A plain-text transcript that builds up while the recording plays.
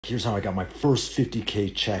Here's how I got my first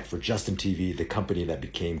 50K check for Justin TV, the company that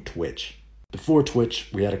became Twitch. Before Twitch,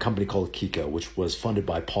 we had a company called Kiko, which was funded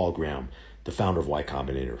by Paul Graham, the founder of Y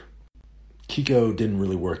Combinator. Kiko didn't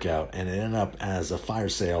really work out, and it ended up as a fire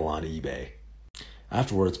sale on eBay.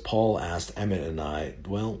 Afterwards, Paul asked Emmett and I,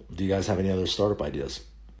 well, do you guys have any other startup ideas?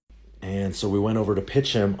 And so we went over to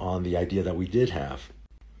pitch him on the idea that we did have.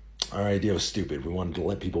 Our idea was stupid. We wanted to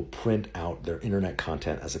let people print out their internet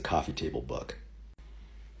content as a coffee table book.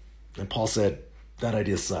 And Paul said, that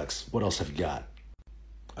idea sucks. What else have you got?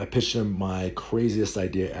 I pitched him my craziest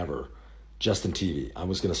idea ever, Justin TV. I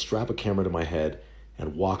was going to strap a camera to my head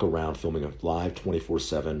and walk around filming a live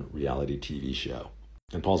 24/7 reality TV show.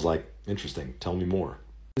 And Paul's like, interesting, tell me more.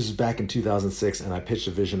 This is back in 2006, and I pitched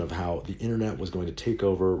a vision of how the internet was going to take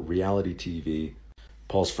over reality TV.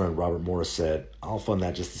 Paul's friend Robert Morris said, I'll fund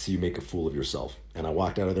that just to see you make a fool of yourself. And I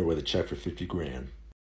walked out of there with a check for 50 grand.